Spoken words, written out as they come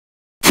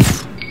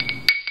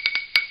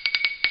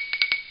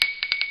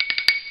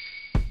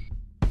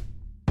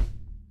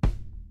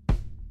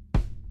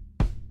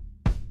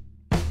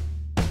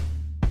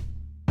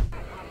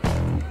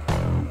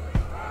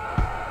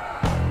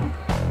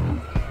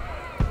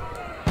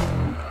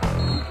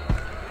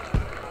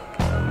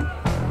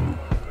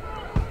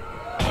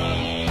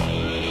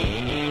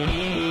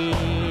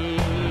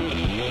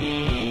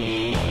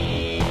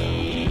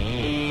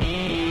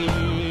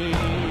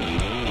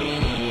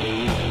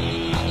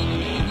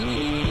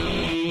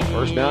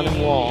First down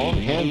and long,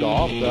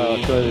 handoff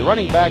to the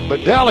running back,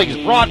 Bedell.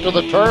 He's brought to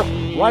the turf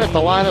right at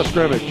the line of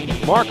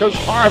scrimmage. Marcus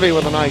Harvey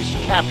with a nice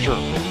capture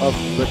of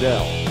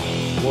Bedell.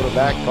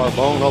 Quarterback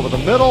Carbone over the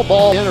middle,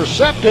 ball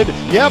intercepted,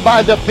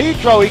 by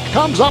DePietro. He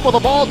comes up with the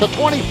ball at the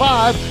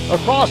 25,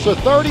 across the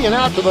 30 and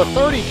out to the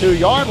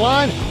 32-yard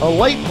line. A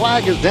late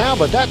flag is down,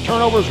 but that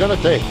turnover is going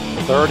to take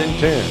 3rd and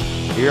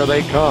 10. Here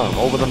they come.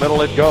 Over the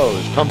middle it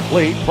goes.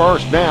 Complete.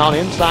 First down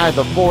inside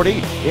the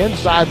 40,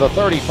 inside the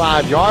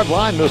 35-yard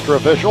line. Mr.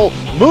 Official,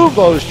 move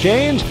those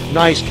chains.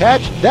 Nice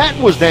catch. That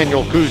was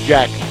Daniel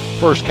Kuzjak.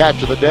 First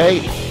catch of the day.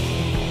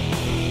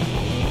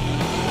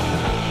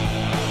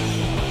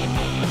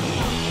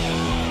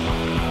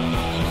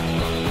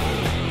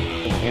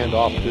 Hand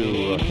off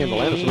to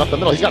Kendall Anderson up the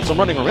middle. He's got some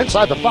running room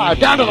inside the 5,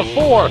 down to the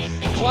 4,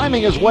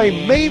 climbing his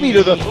way maybe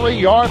to the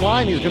 3-yard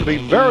line. He's going to be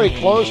very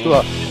close to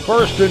a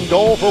 1st and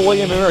goal for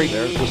William & Mary.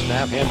 There's the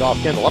snap,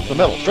 handoff Kendall up the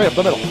middle, straight up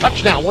the middle.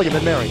 Touchdown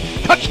William & Mary.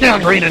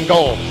 Touchdown green and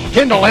gold.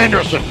 Kendall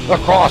Anderson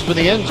across to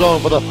the end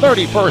zone for the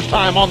 31st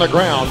time on the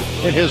ground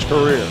in his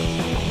career.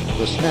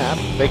 The snap,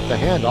 fake the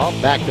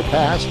handoff, back to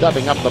pass,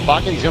 stepping up the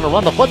pocket. He's going to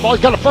run the football.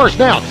 He's got a first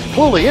down.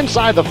 Cluley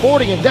inside the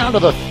 40 and down to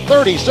the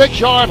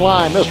 36-yard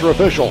line. Mr.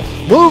 Official,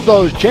 move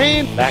those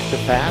chains. Back to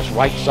pass,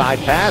 right side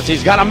pass.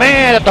 He's got a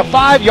man at the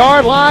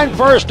 5-yard line.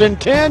 1st and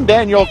 10.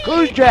 Daniel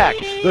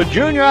Kuzjak, the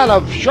junior out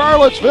of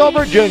Charlottesville,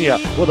 Virginia,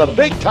 with a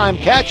big-time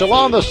catch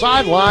along the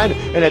sideline,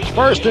 and it's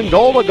 1st and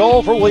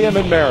goal for William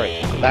 &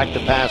 Mary. Back to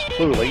pass,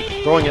 Cluley,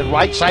 throwing it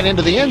right side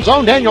into the end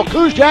zone. Daniel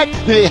Kuzjak,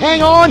 did he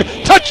hang on?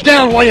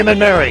 Touchdown, William &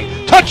 Mary.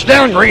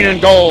 Touchdown, green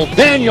and gold.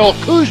 Daniel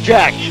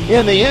Kuzjak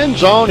in the end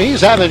zone.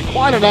 He's having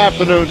quite an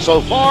afternoon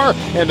so far,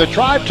 and the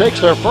Tribe takes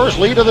their first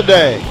lead of the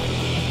day.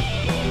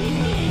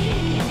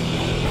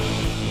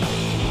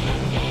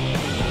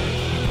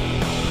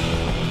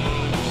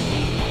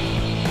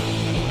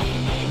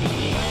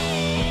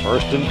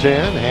 First and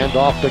 10,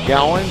 handoff to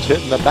Gowans,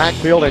 hitting the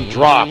backfield and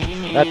dropped.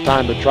 That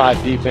time the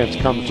Tribe defense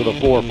comes to the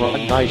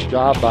forefront. Nice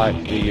job by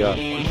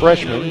the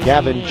freshman,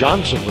 Gavin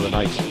Johnson, with a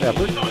nice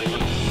effort.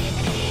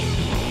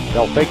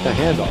 They'll fake the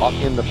handoff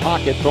in the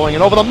pocket, throwing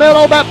it over the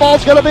middle. That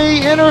ball's going to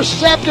be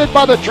intercepted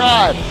by the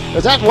Tribe.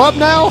 Is that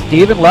Lubnow?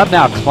 Stephen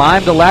Lubnow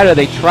climbed the ladder.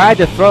 They tried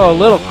to throw a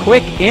little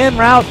quick in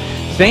route.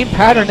 Same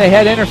pattern they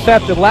had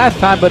intercepted last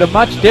time, but a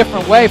much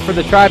different way for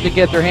the Tribe to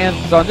get their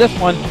hands on this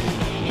one.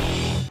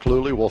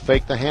 Cluley will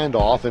fake the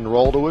handoff and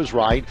roll to his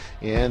right,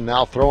 and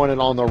now throwing it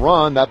on the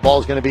run. That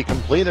ball's going to be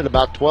completed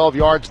about 12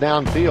 yards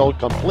downfield,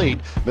 complete.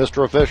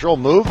 Mr. Official,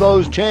 move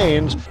those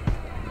chains.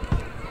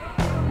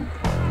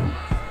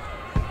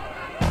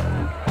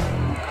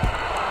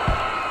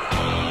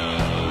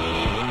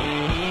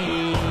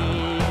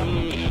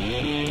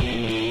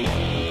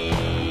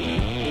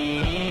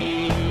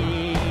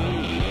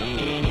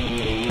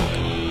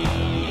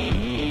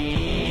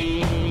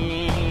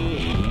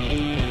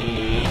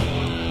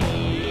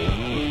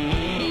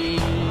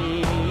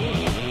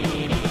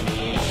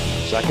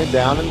 Second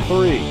down and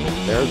 3.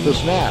 There's the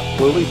snap.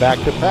 Cluley back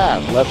to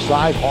pass. Left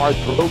side, hard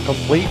throw,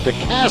 complete to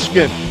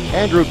Kaskin.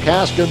 Andrew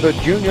Kaskin, the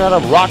junior out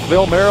of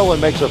Rockville,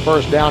 Maryland, makes a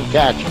first down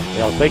catch.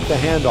 They'll take the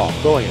handoff,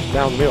 throwing it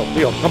down the middle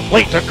field.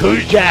 Complete to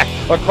Kuzjak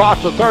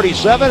across the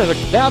 37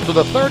 and down to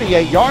the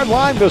 38-yard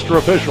line. Mr.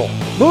 Official,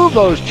 move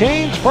those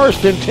chains.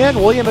 1st and 10,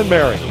 William &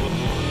 Mary.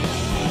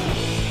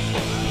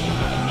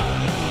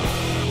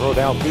 Throw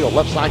downfield,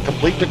 left side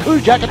complete to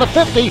Kuzjak at the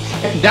 50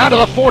 and down to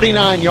the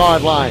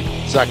 49-yard line.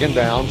 Second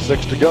down,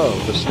 6 to go.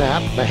 The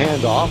snap, the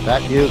handoff.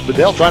 That is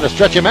Bedell trying to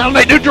stretch him out, and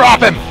they do drop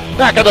him.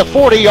 Back at the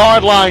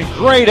 40-yard line.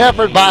 Great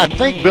effort by, I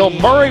think, Bill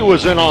Murray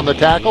was in on the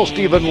tackle.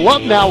 Stephen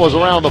Lubnow was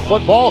around the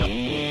football.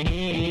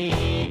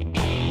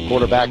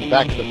 Quarterback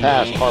back to the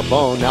pass.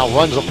 Carbone now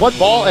runs the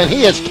football, and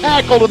he is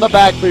tackled in the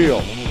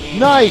backfield.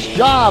 Nice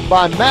job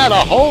by Matt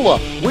Ahola.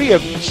 We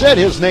have said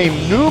his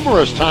name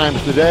numerous times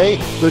today.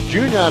 The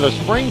junior out of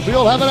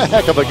Springfield having a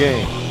heck of a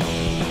game.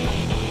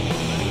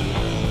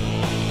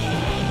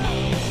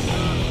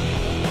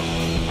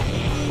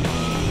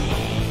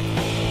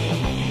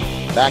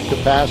 Back to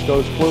pass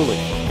goes Cluley,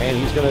 and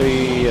he's going to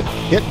be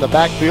hitting the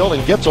backfield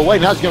and gets away.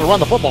 Now he's going to run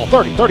the football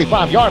 30,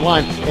 35-yard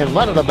line and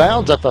run it out of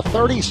bounds at the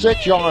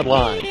 36-yard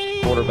line.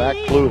 Quarterback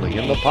Cluley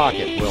in the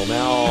pocket will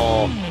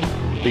now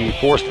be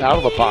forced out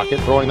of the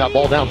pocket, throwing that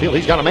ball downfield.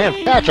 He's got a man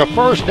catch, a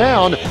first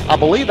down. I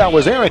believe that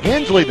was Eric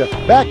Hensley, the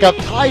backup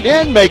tight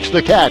end, makes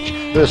the catch.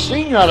 The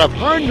senior out of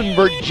Herndon,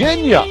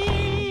 Virginia,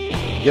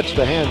 gets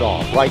the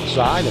handoff right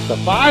side at the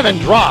 5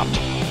 and dropped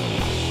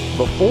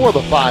before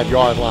the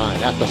 5-yard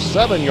line, at the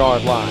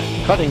 7-yard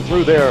line. Cutting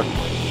through there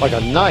like a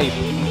knife,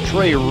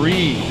 Trey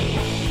Reed.